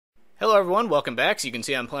Hello everyone, welcome back. So you can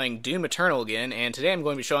see I'm playing Doom Eternal again, and today I'm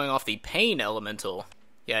going to be showing off the Pain Elemental.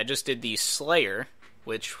 Yeah, I just did the Slayer,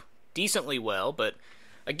 which decently well, but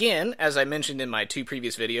again, as I mentioned in my two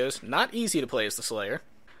previous videos, not easy to play as the Slayer.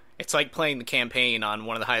 It's like playing the campaign on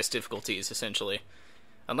one of the highest difficulties, essentially.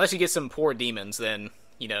 Unless you get some poor demons, then,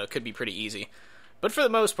 it could be pretty easy. But for the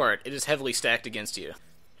most part, it is heavily stacked against you.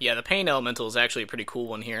 Yeah, the Pain Elemental is actually a pretty cool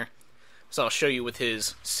one here. So I'll show you with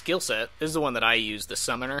his skill set. This is the one that I use, the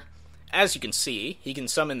Summoner. As you can see, he can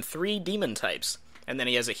summon 3 demon types, and then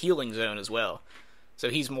he has a healing zone as well. So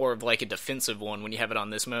he's more of like a defensive one when you have it on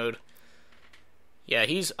this mode. Yeah,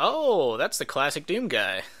 oh, that's the classic Doom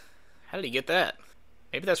guy. How did he get that?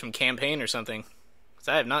 Maybe that's from campaign or something, because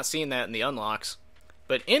I have not seen that in the unlocks.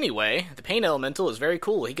 But anyway, the Pain Elemental is very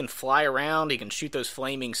cool. He can fly around, he can shoot those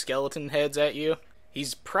flaming skeleton heads at you.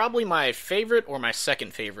 He's probably my favorite or my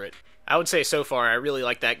second favorite. I would say so far I really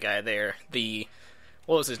like that guy there.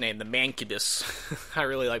 What was his name? The Mancubus. I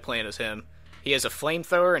really like playing as him. He has a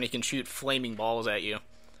flamethrower and he can shoot flaming balls at you.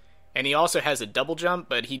 And he also has a double jump,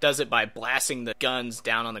 but he does it by blasting the guns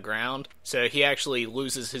down on the ground. So he actually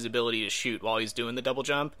loses his ability to shoot while he's doing the double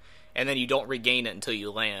jump, and then you don't regain it until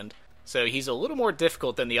you land. So he's a little more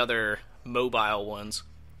difficult than the other mobile ones.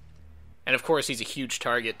 And of course he's a huge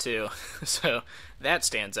target too, so that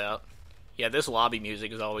stands out. Yeah, this lobby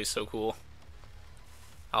music is always so cool.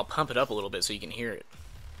 I'll pump it up a little bit so you can hear it.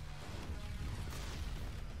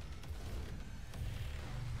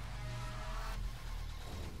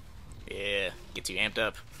 Yeah, gets you amped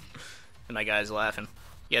up. And my guy's laughing.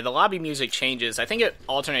 Yeah, the lobby music changes. I think it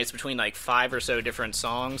alternates between like 5 or so different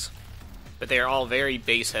songs, but they are all very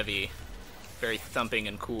bass heavy, very thumping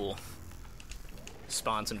and cool.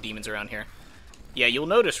 Spawn some demons around here. Yeah, you'll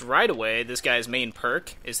notice right away this guy's main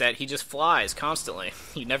perk is that he just flies constantly.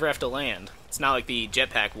 You never have to land. It's not like the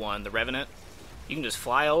jetpack one, the Revenant. You can just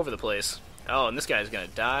fly all over the place. Oh, and this guy's gonna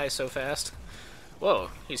die so fast. Whoa,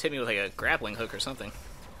 he's hit me with like a grappling hook or something.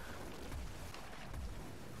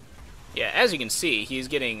 Yeah, as you can see, he's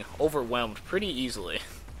getting overwhelmed pretty easily.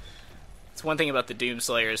 It's one thing about the Doom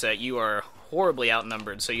Slayer is that you are horribly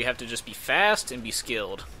outnumbered, so you have to just be fast and be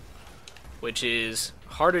skilled, which is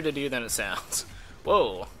harder to do than it sounds.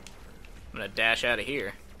 Whoa, I'm gonna dash out of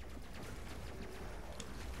here.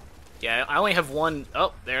 Yeah, I only have one.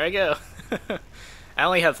 Oh, there I go. I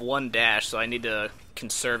only have one dash, so I need to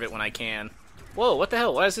conserve it when I can. Whoa, what the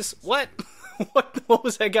hell? Why is this? What? What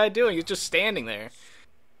was that guy doing? He's just standing there.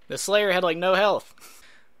 The Slayer had like no health.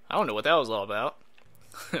 I don't know what that was all about.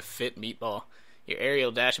 Fit Meatball. Your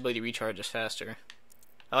aerial dash ability recharges faster.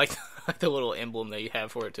 I like the little emblem that you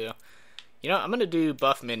have for it too. You know, I'm gonna do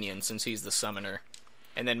buff minion since he's the summoner,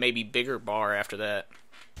 and then maybe bigger bar after that.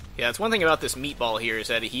 Yeah, that's one thing about this Meatball here is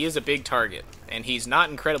that he is a big target, and he's not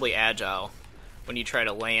incredibly agile when you try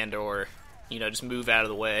to land or, just move out of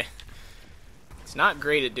the way. It's not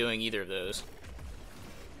great at doing either of those.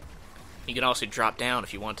 You can also drop down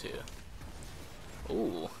if you want to.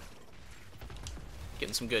 Ooh.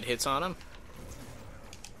 Getting some good hits on him.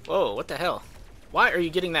 Whoa, what the hell? Why are you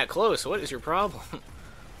getting that close? What is your problem?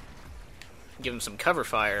 Give him some cover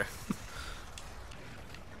fire.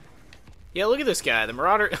 Yeah, look at this guy, the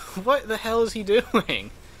Marauder. What the hell is he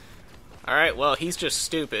doing? Alright, well, he's just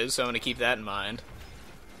stupid, so I'm going to keep that in mind.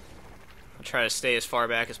 I'll try to stay as far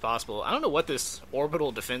back as possible. I don't know what this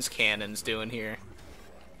orbital defense cannon's doing here.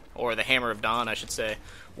 Or the Hammer of Dawn, I should say.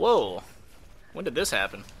 Whoa! When did this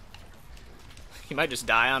happen? He might just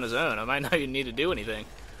die on his own. I might not even need to do anything.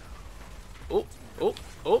 Oh, oh,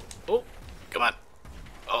 oh, oh. Come on.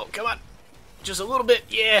 Oh, come on. Just a little bit.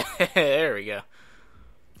 Yeah, there we go.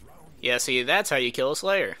 Yeah, see, that's how you kill a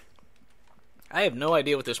Slayer. I have no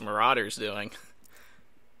idea what this Marauder's doing.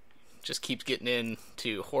 Just keeps getting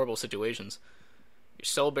into horrible situations. Your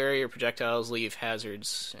soul barrier projectiles leave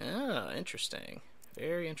hazards. Oh, interesting.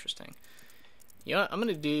 Very interesting. You know what? I'm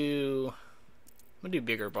gonna do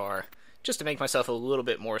bigger bar, just to make myself a little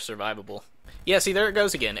bit more survivable. Yeah, see, there it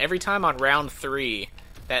goes again. Every time on round 3,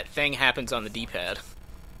 that thing happens on the D-pad.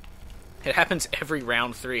 It happens every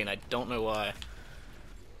round 3, and I don't know why.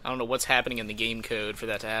 I don't know what's happening in the game code for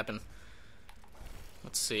that to happen.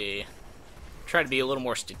 Let's see. Try to be a little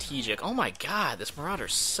more strategic. Oh my god, this Marauder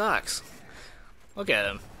sucks. Look at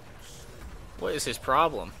him. What is his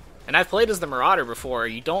problem? And I've played as the Marauder before.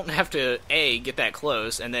 You don't have to, A, get that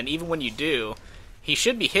close, and then even when you do, he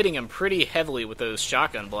should be hitting him pretty heavily with those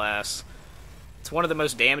shotgun blasts. It's one of the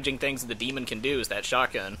most damaging things that the demon can do is that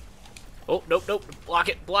shotgun. Oh, nope, nope. Block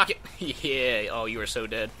it, block it. Yeah. Oh, you are so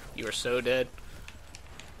dead. You are so dead.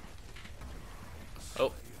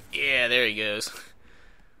 Oh, yeah, there he goes.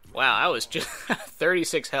 Wow, I was just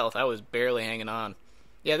 36 health. I was barely hanging on.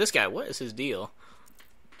 Yeah, this guy, what is his deal?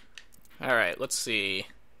 Alright, let's see.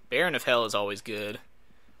 Baron of Hell is always good.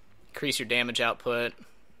 Increase your damage output.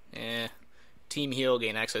 Team heal,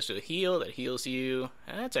 gain access to a heal that heals you.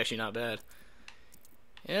 That's actually not bad.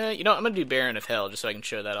 Yeah, you know, I'm going to do Baron of Hell just so I can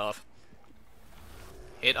show that off.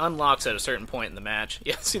 It unlocks at a certain point in the match.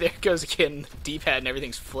 Yeah, see, there it goes again. D-pad and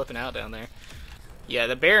everything's flipping out down there. Yeah,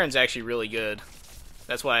 the Baron's actually really good.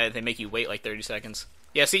 That's why they make you wait like 30 seconds.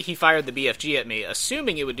 Yeah, see, he fired the BFG at me,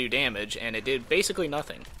 assuming it would do damage, and it did basically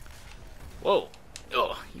nothing. Whoa.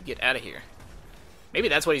 Oh, you get out of here. Maybe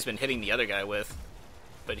that's what he's been hitting the other guy with.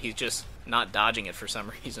 But he's just not dodging it for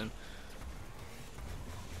some reason.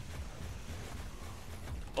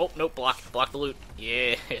 Oh, nope, block the loot.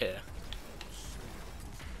 Yeah.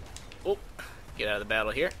 Oh, get out of the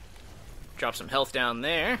battle here. Drop some health down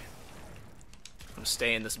there. I'm gonna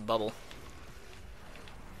stay in this bubble.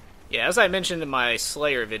 Yeah, as I mentioned in my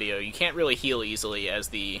Slayer video, you can't really heal easily as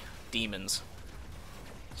the demons.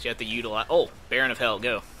 So you have to utilize... Oh, Baron of Hell,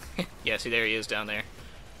 go. Yeah, see, there he is down there.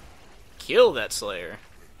 Kill that Slayer.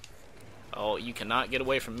 Oh, you cannot get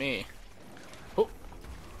away from me. Oh.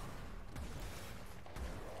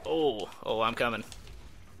 Oh, I'm coming.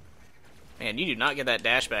 Man, you do not get that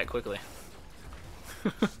dash back quickly.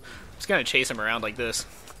 Just gonna chase him around like this.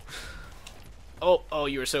 Oh,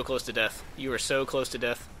 you were so close to death. You were so close to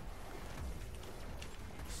death.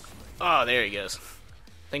 Oh, there he goes.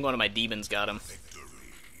 I think one of my demons got him.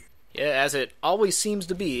 Yeah, as it always seems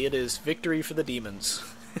to be, it is victory for the demons.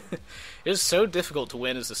 It is so difficult to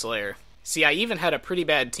win as the Slayer. See, I even had a pretty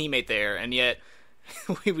bad teammate there, and yet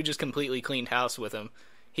we just completely cleaned house with him.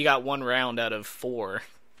 He got 1 round out of 4.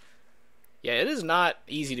 Yeah, it is not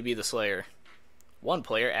easy to be the Slayer. One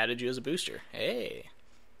player added you as a booster. Hey.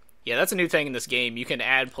 Yeah, that's a new thing in this game. You can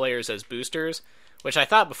add players as boosters, which I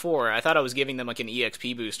thought before. I thought I was giving them like an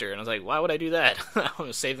EXP booster, and I was like, why would I do that? I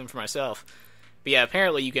want to save them for myself. But yeah,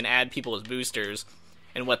 apparently you can add people as boosters,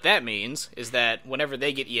 and what that means is that whenever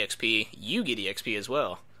they get EXP, you get EXP as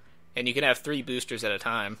well. And you can have 3 boosters at a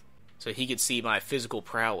time, so he could see my physical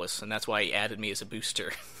prowess, and that's why he added me as a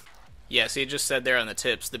booster. Yeah, see, it just said there on the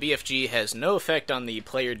tips, the BFG has no effect on the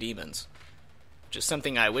player demons. Just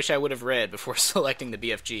something I wish I would have read before selecting the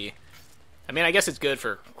BFG. I mean, I guess it's good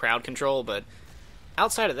for crowd control, but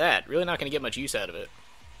outside of that, really not going to get much use out of it.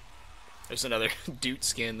 There's another Doot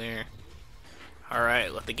skin there.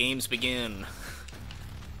 Alright, let the games begin.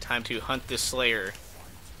 Time to hunt this Slayer.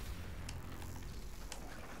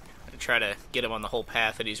 And try to get him on the whole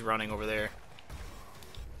path that he's running over there.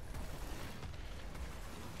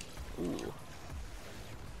 Ooh.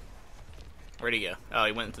 Where'd he go? Oh,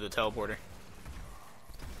 he went into the teleporter.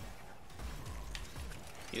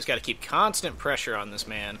 You just gotta keep constant pressure on this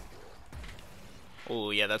man.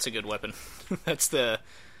 Oh, yeah, that's a good weapon. It's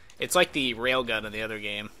like the railgun in the other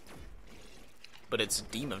game. But it's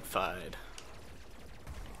demonified.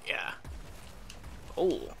 Yeah.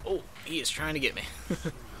 Oh, he is trying to get me.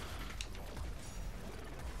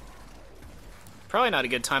 Probably not a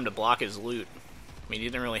good time to block his loot. I mean, he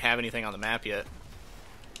didn't really have anything on the map yet.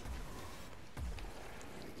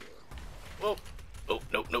 Whoa. Oh,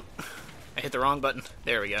 nope. I hit the wrong button.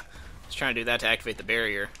 There we go. I was trying to do that to activate the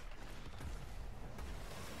barrier.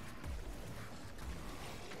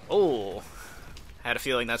 Oh. I had a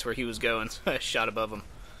feeling that's where he was going, so I shot above him.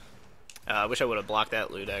 I wish I would have blocked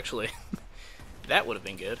that loot, actually. That would have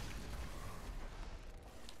been good.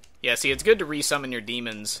 Yeah, see, it's good to resummon your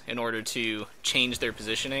demons in order to change their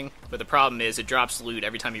positioning, but the problem is it drops loot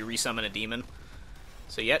every time you resummon a demon.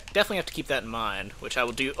 So yeah, definitely have to keep that in mind, which I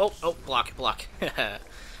will do. Oh, block.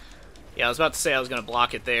 Yeah, I was about to say I was going to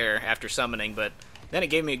block it there after summoning, but then it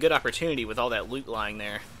gave me a good opportunity with all that loot lying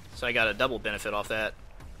there, so I got a double benefit off that.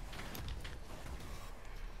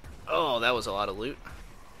 Oh, that was a lot of loot.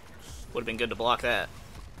 Would have been good to block that.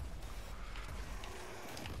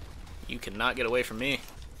 You cannot get away from me.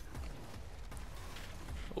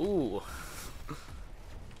 Ooh.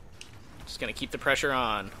 Just gonna keep the pressure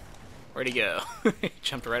on. Where'd he go? He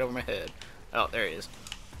jumped right over my head. Oh, there he is.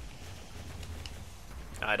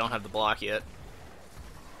 I don't have the block yet.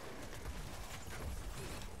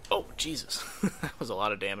 Oh, Jesus. That was a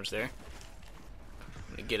lot of damage there.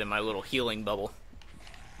 I'm gonna get in my little healing bubble.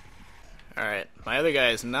 Alright, my other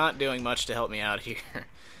guy is not doing much to help me out here.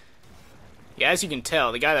 Yeah, as you can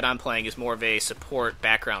tell, the guy that I'm playing is more of a support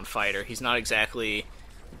background fighter. He's not exactly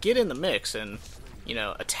get in the mix and, you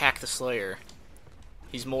know, attack the Slayer.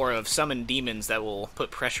 He's more of summon demons that will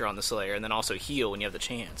put pressure on the Slayer and then also heal when you have the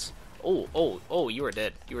chance. Oh, you were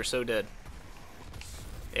dead. You were so dead.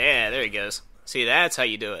 Yeah, there he goes. See, that's how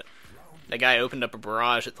you do it. That guy opened up a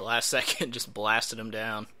barrage at the last second, just blasted him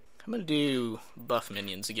down. I'm gonna do buff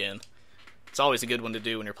minions again. It's always a good one to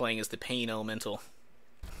do when you're playing as the Pain Elemental.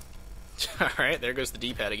 Alright, there goes the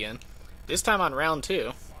D-pad again. This time on round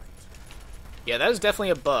 2. Yeah, that is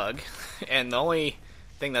definitely a bug, and the only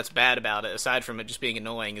thing that's bad about it, aside from it just being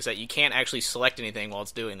annoying, is that you can't actually select anything while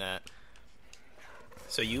it's doing that.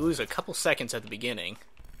 So you lose a couple seconds at the beginning.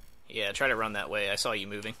 Yeah, try to run that way. I saw you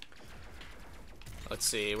moving. Let's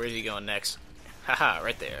see, where's he going next? Haha,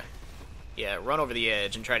 right there. Yeah, run over the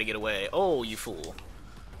edge and try to get away. Oh, you fool.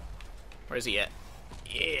 Where's he at?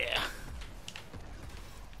 Yeah.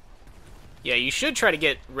 Yeah, you should try to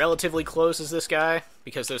get relatively close as this guy,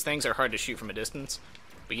 because those things are hard to shoot from a distance.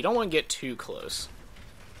 But you don't want to get too close,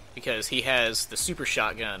 because he has the super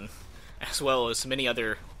shotgun, as well as many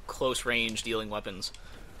other close-range dealing weapons.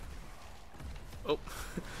 Oh.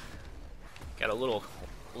 Got a little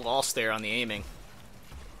lost there on the aiming.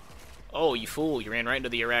 Oh, you fool, you ran right into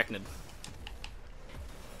the arachnid.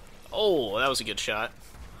 Oh, that was a good shot.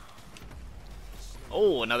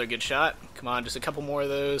 Oh, another good shot. Come on, just a couple more of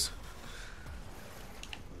those.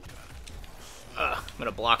 I'm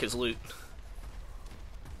gonna block his loot.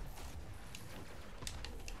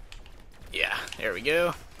 Yeah, there we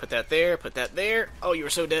go. Put that there, put that there. Oh, you were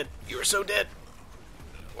so dead. You were so dead.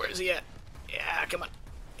 Where is he at? Yeah, come on.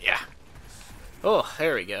 Yeah. Oh,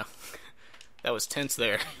 there we go. That was tense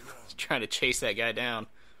there. Trying to chase that guy down.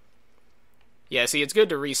 Yeah, see, it's good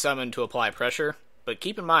to resummon to apply pressure, but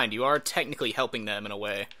keep in mind, you are technically helping them in a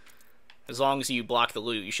way. As long as you block the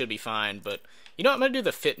loot, you should be fine, but... You know what, I'm gonna do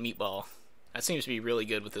the fit Meatball. That seems to be really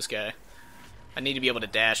good with this guy. I need to be able to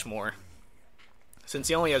dash more. Since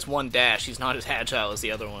he only has one dash, he's not as agile as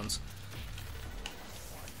the other ones.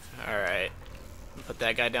 Alright. Put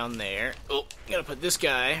that guy down there. Oh, gotta put this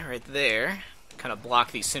guy right there. Kind of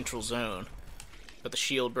block the central zone. Put the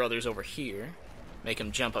shield brothers over here. Make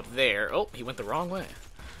him jump up there. Oh, he went the wrong way.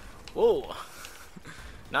 Whoa.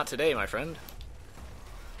 Not today, my friend.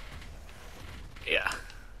 Yeah.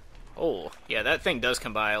 Oh, yeah, that thing does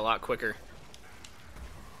come by a lot quicker.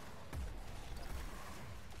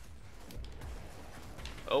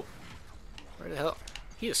 Oh. Where the hell?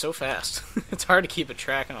 He is so fast. It's hard to keep a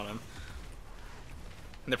track on him.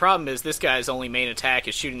 And the problem is this guy's only main attack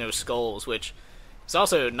is shooting those skulls, which is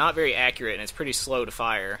also not very accurate and it's pretty slow to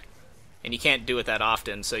fire. And you can't do it that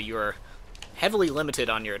often, so you're heavily limited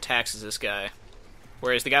on your attacks as this guy.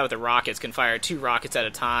 Whereas the guy with the rockets can fire 2 rockets at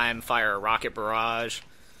a time, fire a rocket barrage.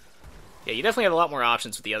 Yeah, you definitely have a lot more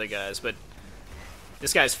options with the other guys, but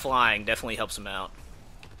this guy's flying definitely helps him out.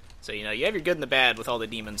 So, you know, you have your good and the bad with all the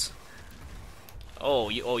demons. Oh,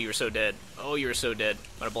 you were so dead. Oh, you were so dead.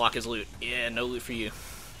 I'm gonna block his loot. Yeah, no loot for you.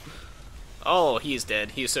 Oh, he's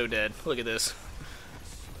dead. He is so dead. Look at this.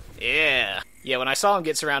 Yeah. Yeah, when I saw him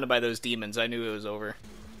get surrounded by those demons, I knew it was over.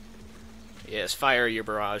 Yes, fire your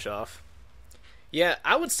barrage off. Yeah,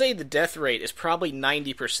 I would say the death rate is probably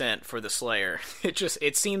 90% for the Slayer.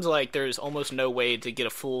 It seems like there's almost no way to get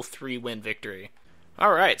a full 3-win victory.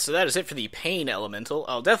 Alright, so that is it for the Pain Elemental.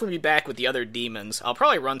 I'll definitely be back with the other demons. I'll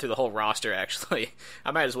probably run through the whole roster, actually.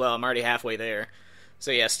 I might as well, I'm already halfway there.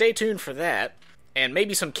 So yeah, stay tuned for that. And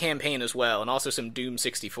maybe some campaign as well, and also some Doom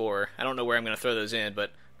 64. I don't know where I'm going to throw those in,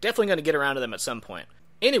 but definitely going to get around to them at some point.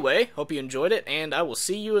 Anyway, hope you enjoyed it, and I will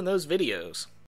see you in those videos.